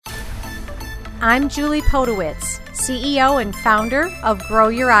I'm Julie Podewitz, CEO and founder of Grow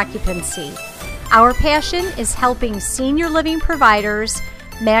Your Occupancy. Our passion is helping senior living providers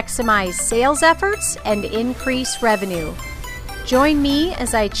maximize sales efforts and increase revenue. Join me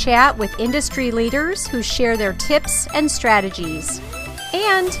as I chat with industry leaders who share their tips and strategies.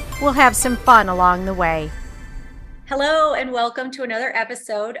 And we'll have some fun along the way. Hello, and welcome to another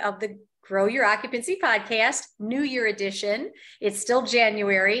episode of the Grow Your Occupancy podcast, New Year edition. It's still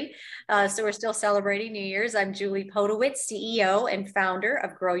January, so we're still celebrating New Year's. I'm Julie Podewitz, CEO and founder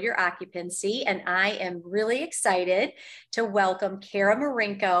of Grow Your Occupancy, and I am really excited to welcome Kara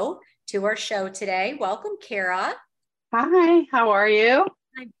Marinko to our show today. Welcome, Kara. Hi, how are you?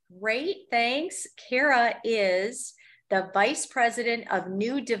 I'm great, thanks. Kara is the Vice President of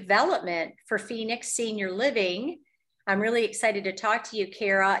New Development for Phoenix Senior Living. I'm really excited to talk to you,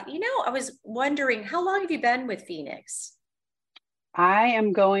 Kara. I was wondering, how long have you been with Phoenix? I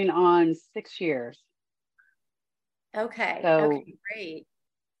am going on 6 years. Okay, great.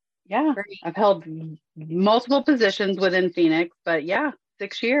 Yeah, Great. I've held multiple positions within Phoenix, but yeah,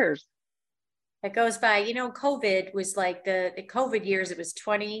 6 years. It goes by, COVID was like the COVID years, it was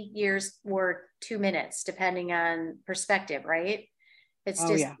 20 years or 2 minutes, depending on perspective, right? It's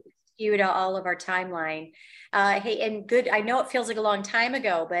skewed all of our timeline. Hey, and good. I know it feels like a long time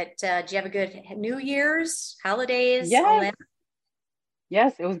ago, but do you have a good New Year's, holidays? Yes. All that?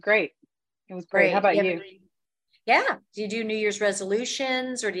 Yes, it was great. It was great. How about you? Yeah. Do you do New Year's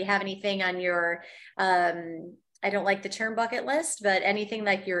resolutions, or do you have anything on your, I don't like the term bucket list, but anything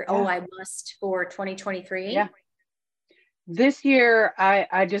like your, I must for 2023? Yeah. This year,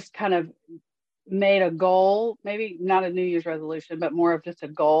 I just kind of made a goal, maybe not a New Year's resolution, but more of just a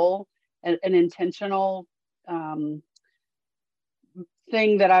goal, an intentional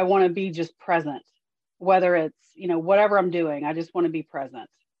thing that I want to be just present, whether it's, whatever I'm doing, I just want to be present.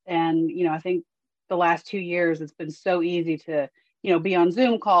 And, I think the last 2 years, it's been so easy to, be on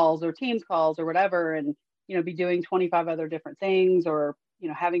Zoom calls or Teams calls or whatever, and, be doing 25 other different things or,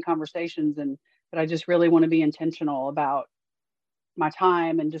 having conversations. But I just really want to be intentional about my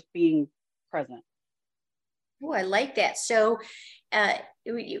time and just being present. Oh, I like that. So,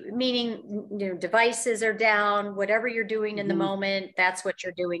 meaning, devices are down, whatever you're doing in the moment, that's what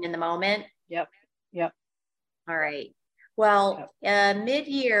you're doing in the moment. Yep. All right. Well,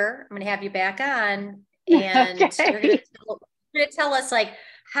 mid-year, I'm going to have you back on, and you're going to tell us like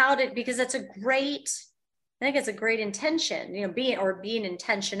because that's I think it's a great intention, being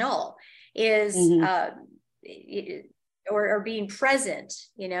intentional is, or being present,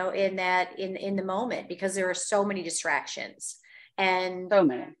 in the moment, because there are so many distractions. And so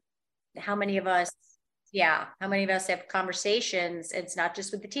many. How many of us have conversations? It's not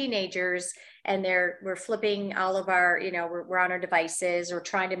just with the teenagers, and we're flipping all of our, we're on our devices, or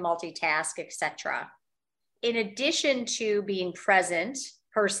trying to multitask, etc. In addition to being present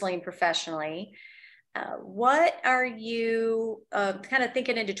personally and professionally, what are you kind of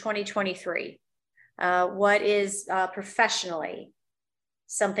thinking into 2023? What is professionally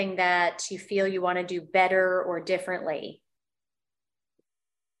something that you feel you want to do better or differently?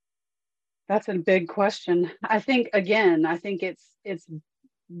 That's a big question. I think it's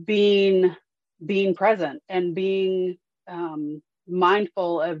being present and being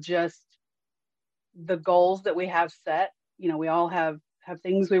mindful of just the goals that we have set. We all have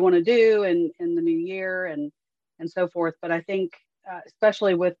things we want to do in the new year and so forth. But I think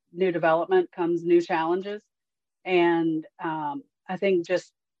especially with new development comes new challenges. And I think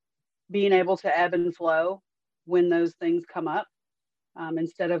just being able to ebb and flow when those things come up,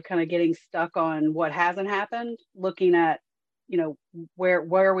 instead of kind of getting stuck on what hasn't happened, looking at,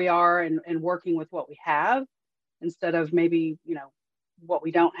 where we are and working with what we have, instead of maybe, what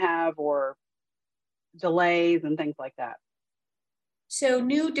we don't have, or delays and things like that. So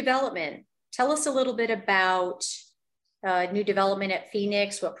new development, tell us a little bit about new development at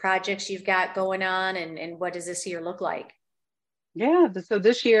Phoenix, what projects you've got going on, and what does this year look like? Yeah, so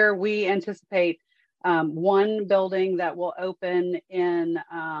this year we anticipate one building that will open in,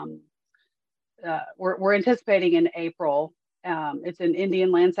 we're anticipating in April. It's in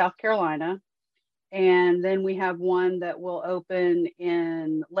Indian Land, South Carolina. And then we have one that will open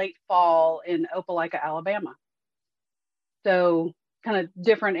in late fall in Opelika, Alabama. So kind of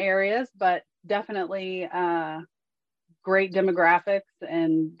different areas, but definitely great demographics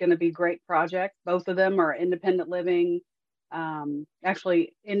and going to be great projects. Both of them are independent living.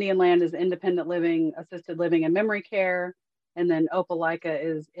 Actually, Indian Land is independent living, assisted living, and memory care. And then Opelika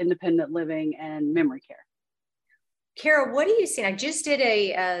is independent living and memory care. Kara, what are you seeing? I just did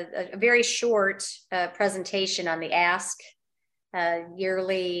a very short presentation on the Ask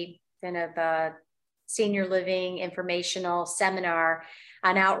yearly kind of senior living informational seminar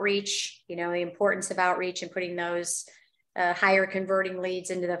on outreach, the importance of outreach and putting those higher converting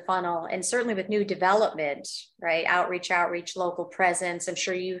leads into the funnel. And certainly with new development, right? Outreach, local presence. I'm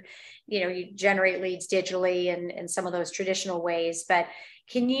sure you generate leads digitally and some of those traditional ways, but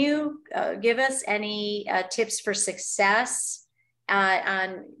can you give us any tips for success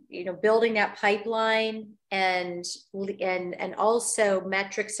on building that pipeline and also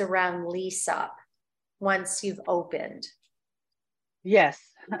metrics around lease up once you've opened? Yes.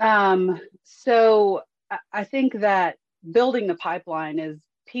 So I think that building the pipeline is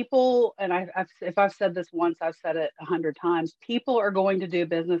people, and if I've said this once, I've said it 100 times. People are going to do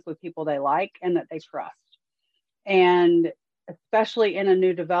business with people they like and that they trust. And especially in a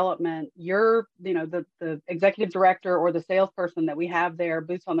new development, the executive director or the salesperson that we have there,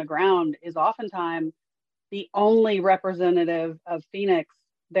 boots on the ground, is oftentimes the only representative of Phoenix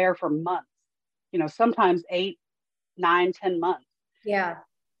there for months, sometimes 8, 9, 10 months. Yeah.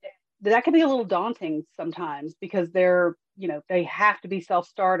 That can be a little daunting sometimes because they have to be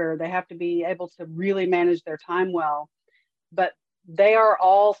self-starter. They have to be able to really manage their time well, but they are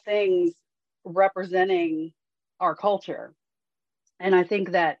all things representing our culture. And I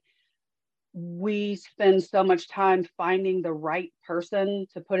think that we spend so much time finding the right person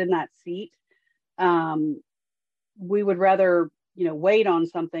to put in that seat. We would rather, wait on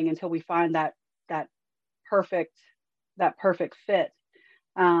something until we find that perfect fit.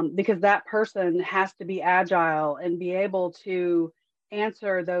 Because that person has to be agile and be able to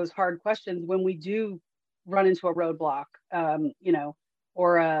answer those hard questions when we do run into a roadblock,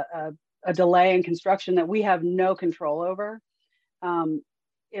 or a delay in construction that we have no control over.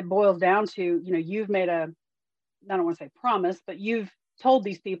 It boils down to, you've made I don't want to say promise, but you've told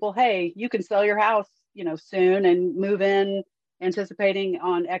these people, hey, you can sell your house, soon and move in anticipating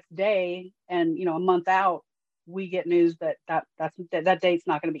on X day. And, a month out, we get news that date's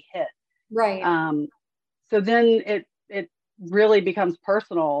not going to be hit. Right. So then it really becomes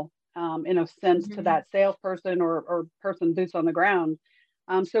personal, in a sense, to that salesperson or person boots on the ground.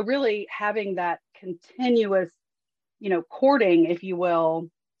 So really having that continuous, courting, if you will,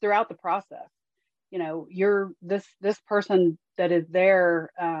 throughout the process. You're this person that is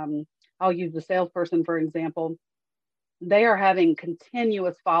there. I'll use the salesperson, for example. They are having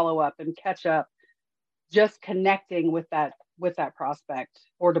continuous follow-up and catch up, just connecting with that prospect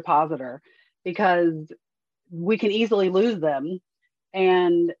or depositor, because we can easily lose them.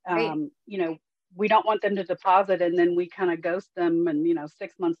 And, right. We don't want them to deposit and then we kind of ghost them. And,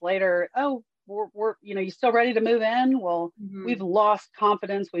 6 months later, oh, we're you still ready to move in? Well, we've lost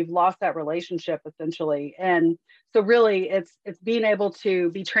confidence. We've lost that relationship essentially. And so really it's being able to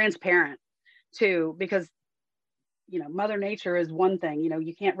be transparent too, because, Mother Nature is one thing,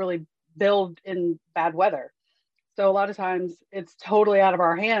 you can't really build in bad weather. So a lot of times it's totally out of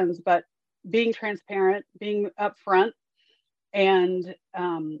our hands, but being transparent, being upfront, and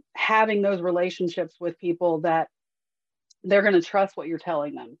having those relationships with people that they're going to trust what you're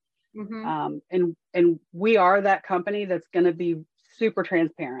telling them. And we are that company that's going to be super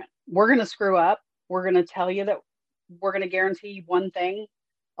transparent. We're going to screw up. We're going to tell you that we're going to guarantee one thing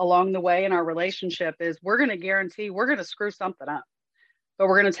along the way in our relationship is we're going to guarantee we're going to screw something up, but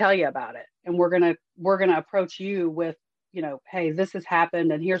we're going to tell you about it. And we're going to approach you with, hey, this has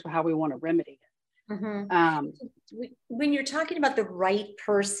happened and here's how we want to remedy it. When you're talking about the right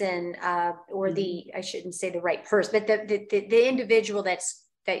person, or I shouldn't say the right person, but the individual that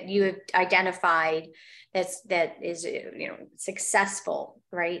you have identified that is successful,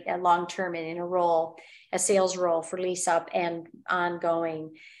 right, long-term and in a sales role for lease up and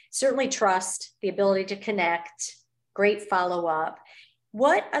ongoing, certainly trust, the ability to connect, great follow-up.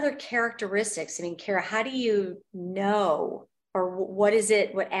 What other characteristics, Kara, how do you know, or what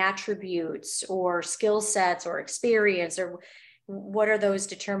attributes or skill sets or experience, or what are those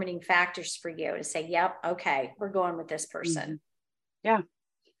determining factors for you to say, yep, okay, we're going with this person? Yeah.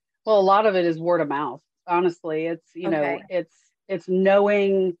 Well, a lot of it is word of mouth. Honestly, it's, it's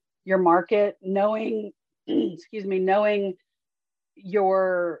knowing your market, knowing, knowing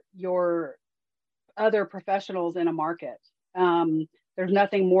your other professionals in a market. There's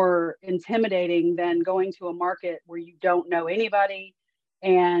nothing more intimidating than going to a market where you don't know anybody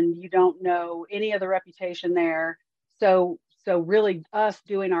and you don't know any of the reputation there. So really us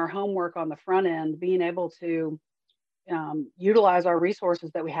doing our homework on the front end, being able to utilize our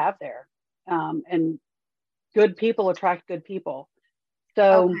resources that we have there, and good people attract good people.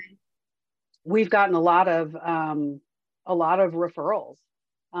 So we've gotten a lot of referrals.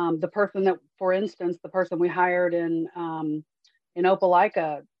 The person that, for instance, the person we hired in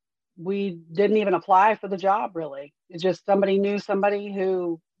Opelika, we didn't even apply for the job, really. It's just somebody knew somebody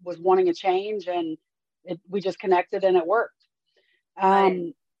who was wanting a change, and we just connected and it worked.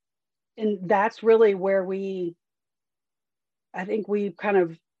 And that's really where I think we kind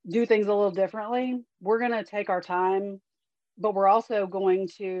of do things a little differently. We're going to take our time, but we're also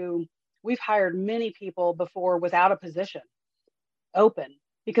we've hired many people before without a position open,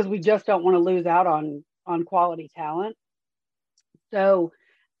 because we just don't want to lose out on quality talent. So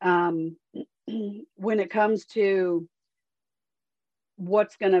when it comes to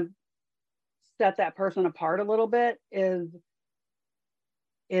what's going to set that person apart a little bit is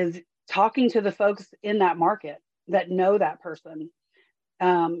talking to the folks in that market that know that person,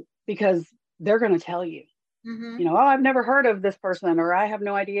 because they're going to tell you, oh, I've never heard of this person, or I have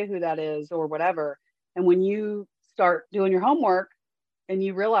no idea who that is, or whatever. And when you start doing your homework and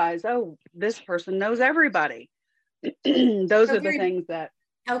you realize, oh, this person knows everybody, those are the things that.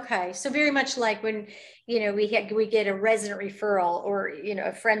 Okay. So very much like when, we get a resident referral, or,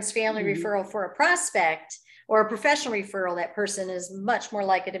 a friend's family referral for a prospect, or a professional referral, that person is much more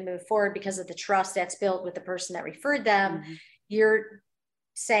likely to move forward because of the trust that's built with the person that referred them. You're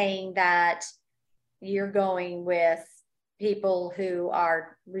saying that you're going with people who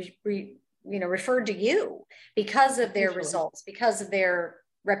are, referred to you because of their results, because of their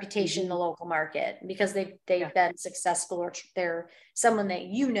reputation in the local market, because they've been successful, or they're someone that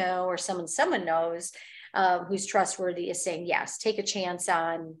or someone knows who's trustworthy, is saying, yes, take a chance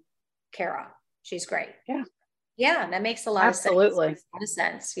on Kara. She's great. Yeah. And that makes a lot of sense. Makes a lot of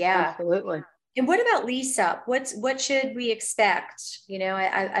sense. Yeah. Absolutely. And what about lease up? What should we expect?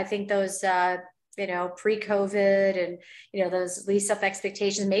 I think those, pre-COVID and, those lease up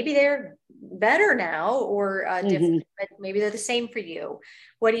expectations, maybe they're better now, or different, but maybe they're the same for you.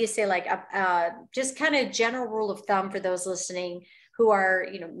 What do you say? Like, just kind of general rule of thumb for those listening who are,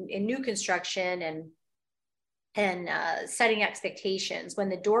 in new construction and setting expectations when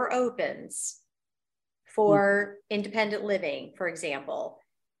the door opens for independent living, for example.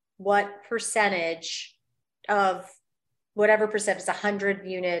 What percentage of whatever percentage is 100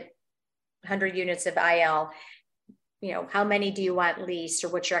 units of IL, how many do you want leased, or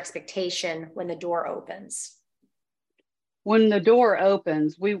what's your expectation when the door opens? When the door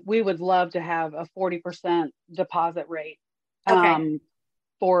opens, we would love to have a 40% deposit rate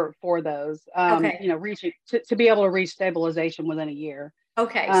for those, reaching to be able to reach stabilization within a year.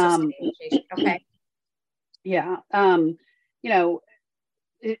 Okay. So stabilization. Okay. Yeah.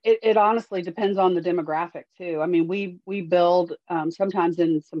 It honestly depends on the demographic too. I mean, we build sometimes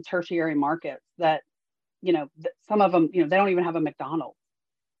in some tertiary markets that, some of them, they don't even have a McDonald's,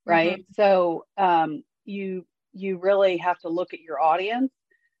 right? So you really have to look at your audience,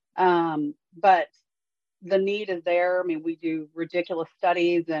 but the need is there. I mean, we do ridiculous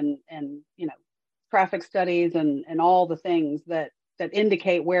studies and traffic studies and all the things that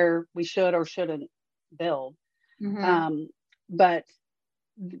indicate where we should or shouldn't build. But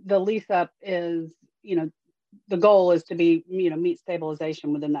the lease up is, the goal is to be, meet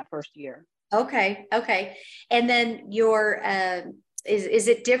stabilization within that first year. Okay. And then your, is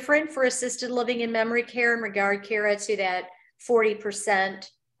it different for assisted living and memory care in regard, Kara, to that 40%,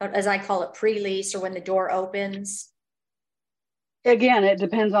 as I call it, pre-lease, or when the door opens? Again, it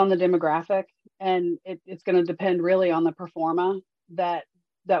depends on the demographic, and it's going to depend really on the pro forma that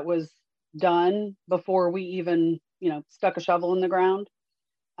was done before we even, stuck a shovel in the ground.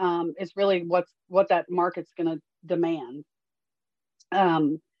 It's really what that market's going to demand.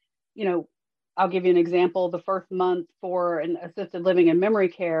 I'll give you an example. The first month for an assisted living and memory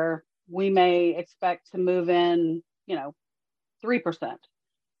care, we may expect to move in, 3%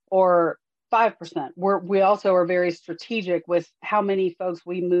 or 5%. We also are very strategic with how many folks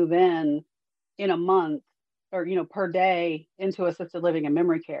we move in a month, or, per day into assisted living and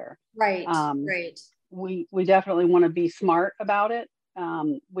memory care. Right. Right. We definitely want to be smart about it.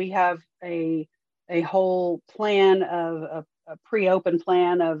 We have a whole plan of a pre-open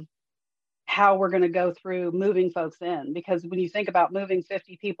plan of how we're going to go through moving folks in, because when you think about moving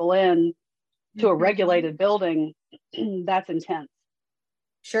 50 people in to a regulated building, that's intense.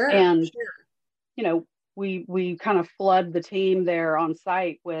 Sure. And, we kind of flood the team there on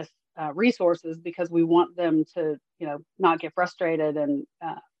site with resources, because we want them to, not get frustrated and,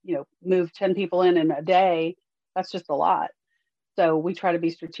 move 10 people in a day. That's just a lot. So we try to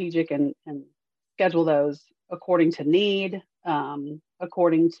be strategic and schedule those according to need,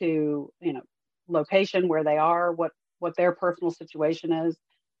 according to, location, where they are, what their personal situation is.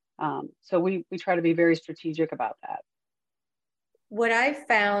 So we try to be very strategic about that. what I've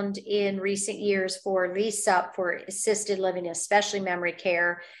found in recent years for lease up for assisted living, especially memory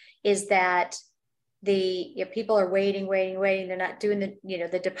care, is that people are waiting. They're not doing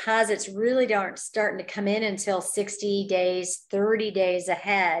the deposits really aren't starting to come in until 60 days, 30 days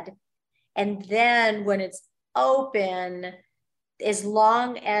ahead. And then when it's open, as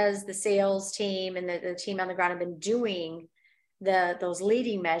long as the sales team and the team on the ground have been doing those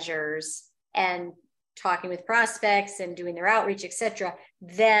leading measures and talking with prospects and doing their outreach, et cetera,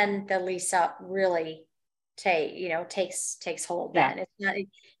 then the lease up really takes hold. Yeah. Then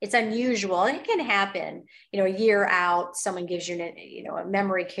it's unusual. It can happen, a year out, someone gives you a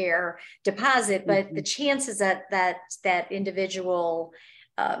memory care deposit, but the chances that individual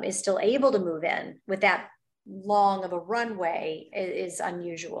is still able to move in with that long of a runway is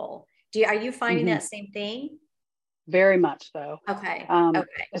unusual. Are you finding that same thing? Very much so. Okay.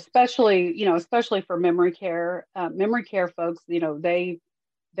 Especially for memory care folks, they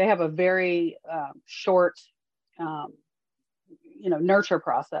have a very short, nurture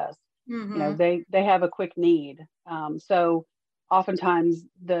process. They have a quick need. So oftentimes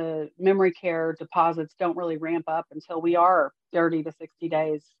the memory care deposits don't really ramp up until we are 30 to 60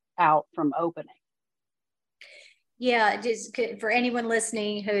 days out from opening. Yeah, just for anyone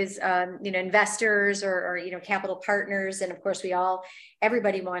listening who's, investors or capital partners, and of course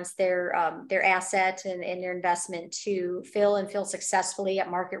everybody wants their asset and their investment to fill successfully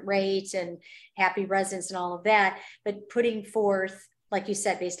at market rate and happy residents and all of that. But putting forth, like you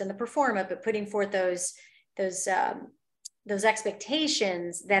said, based on the pro forma, but putting forth those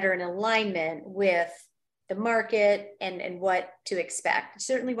expectations that are in alignment with the market and what to expect. You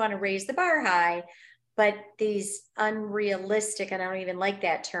certainly want to raise the bar high. But these unrealistic, and I don't even like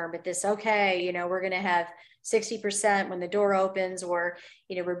that term, but we're going to have 60% when the door opens, or,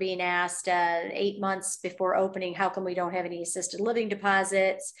 we're being asked 8 months before opening, how come we don't have any assisted living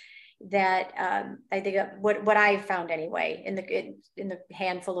deposits? That I think what I've found anyway, in the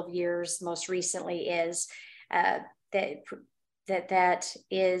handful of years most recently, is that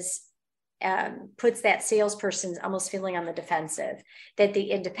is puts that salesperson almost feeling on the defensive. That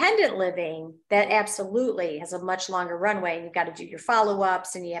the independent living, that absolutely has a much longer runway, and you've got to do your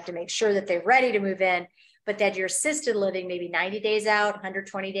follow-ups and you have to make sure that they're ready to move in, but that your assisted living maybe 90 days out,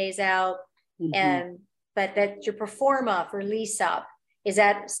 120 days out, but that your pro forma for lease up, is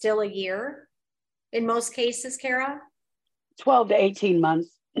that still a year in most cases, Kara? 12 to 18 months.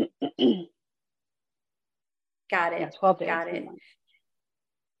 Got it. Yeah, 12 to 18 months.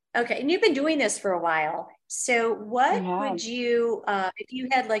 Okay, and you've been doing this for a while. So what would you, if you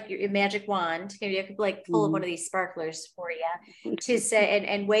had like your magic wand, maybe I could pull up one of these sparklers for you to say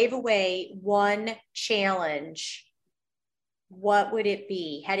and wave away one challenge, what would it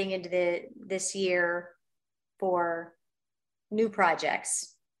be heading into this year for new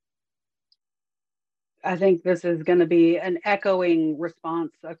projects? I think this is going to be an echoing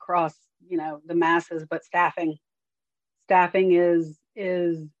response across, the masses, but staffing is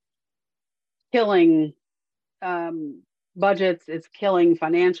killing budgets, it's killing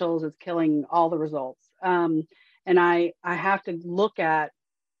financials, it's killing all the results. And I have to look at,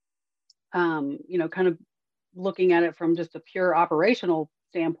 kind of looking at it from just a pure operational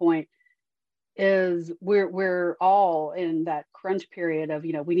standpoint, is we're all in that crunch period of,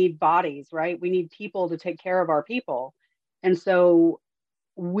 we need bodies, right? We need people to take care of our people. And so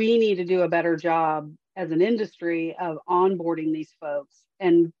we need to do a better job as an industry of onboarding these folks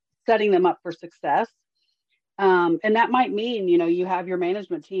and setting them up for success. And that might mean, you have your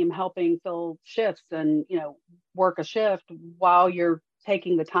management team helping fill shifts and, work a shift while you're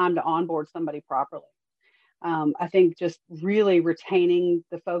taking the time to onboard somebody properly. I think just really retaining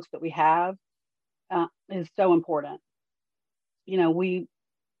the folks that we have is so important. We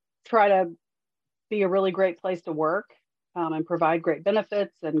try to be a really great place to work and provide great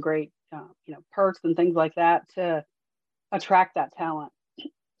benefits and great, perks and things like that to attract that talent.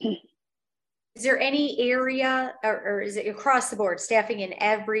 Is there any area or is it across the board staffing in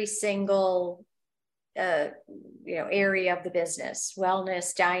every single area of the business?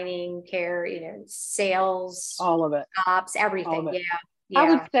 Wellness, dining, care, sales, all of it, ops, everything. Yeah.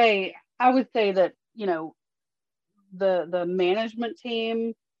 I would say that the management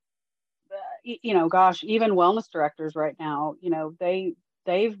team, even wellness directors right now,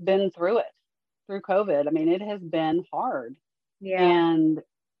 they've been through COVID. I mean, it has been hard. Yeah. And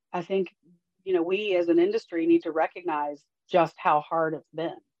I think, we as an industry need to recognize just how hard it's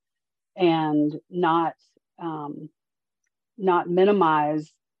been and not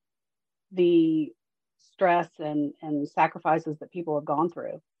minimize the stress and sacrifices that people have gone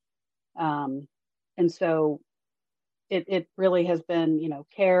through. And so it really has been,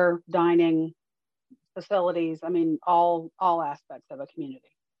 care, dining, facilities. I mean, all aspects of a community,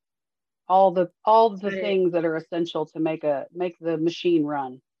 all the things that are essential to make the machine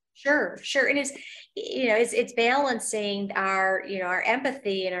run. Sure, sure. And it's balancing our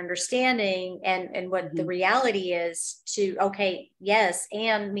empathy and understanding and what the reality is to, okay, yes.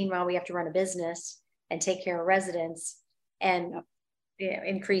 And meanwhile, we have to run a business and take care of residents and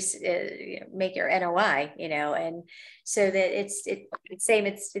increase, make your NOI, and so that it's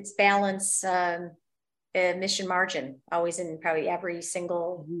balance, mission margin always in probably every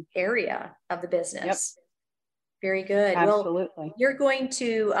single area of the business. Yep. Very good. Absolutely. Well, you're going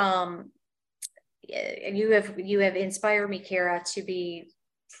to, you have inspired me, Kara, to be,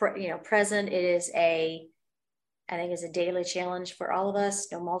 present. It is I think it's a daily challenge for all of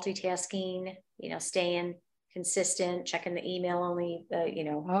us. No multitasking, staying consistent, checking the email only,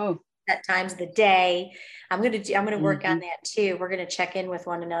 at times of the day. I'm going to work on that too. We're going to check in with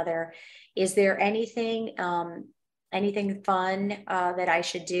one another. Is there anything fun that I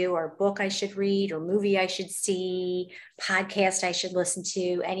should do, or book I should read, or movie I should see, podcast I should listen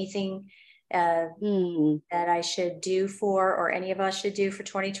to, anything that I should do or any of us should do for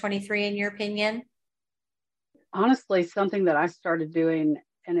 2023, in your opinion? Honestly, something that I started doing,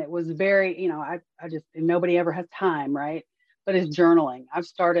 and it was very, I just, nobody ever has time, right? But is journaling. I've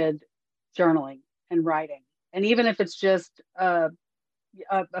started journaling and writing. And even if it's just a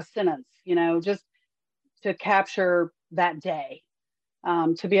sentence, just to capture that day,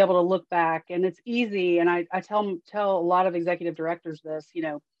 to be able to look back. And it's easy. And I tell a lot of executive directors this,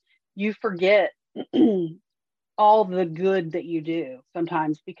 you forget all the good that you do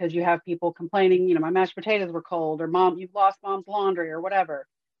sometimes because you have people complaining, my mashed potatoes were cold, or mom, you've lost mom's laundry, or whatever.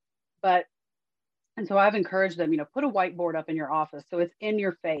 And so I've encouraged them, put a whiteboard up in your office so it's in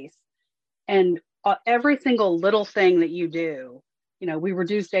your face. And every single little thing that you do, we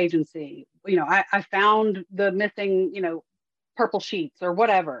reduced agency, I found the missing, purple sheets or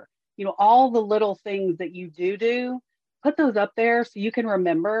whatever, all the little things that you do, put those up there so you can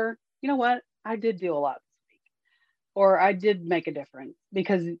remember, what, I did do a lot this week, or I did make a difference,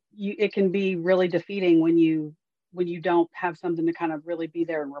 because it can be really defeating when you don't have something to kind of really be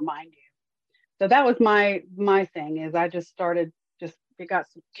there and remind you. So that was my thing, is I just started, we got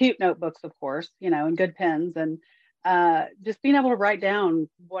some cute notebooks, of course, and good pens, and just being able to write down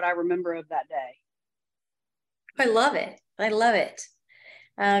what I remember of that day. I love it.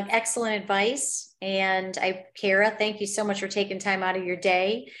 Excellent advice. And Kara, thank you so much for taking time out of your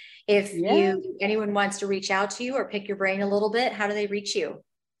day. If anyone wants to reach out to you or pick your brain a little bit, how do they reach you?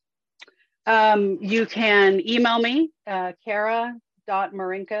 You can email me,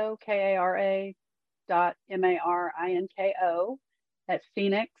 Kara.Marinko, Kara.Marinko at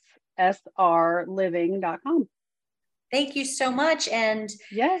phoenixsrliving.com. Thank you so much. And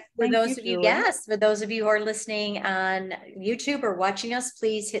for those of you who are listening on YouTube or watching us,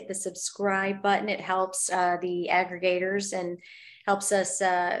 please hit the subscribe button. It helps the aggregators and helps us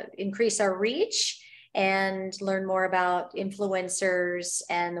increase our reach and learn more about influencers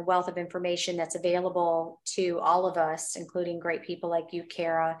and the wealth of information that's available to all of us, including great people like you,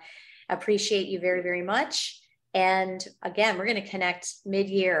 Kara. Appreciate you very, very much. And again, we're going to connect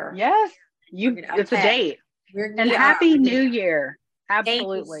mid-year. Yes, it's a date. And Happy New Year.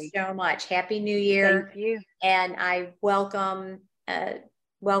 Absolutely. Thank you so much. Happy New Year. Thank you. And I welcome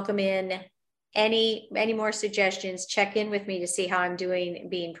in any more suggestions. Check in with me to see how I'm doing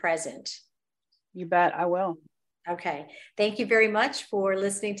being present. You bet I will. Okay. Thank you very much for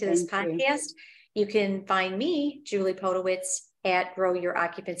listening to this podcast. You can find me, Julie Podewitz, at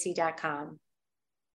growyouroccupancy.com.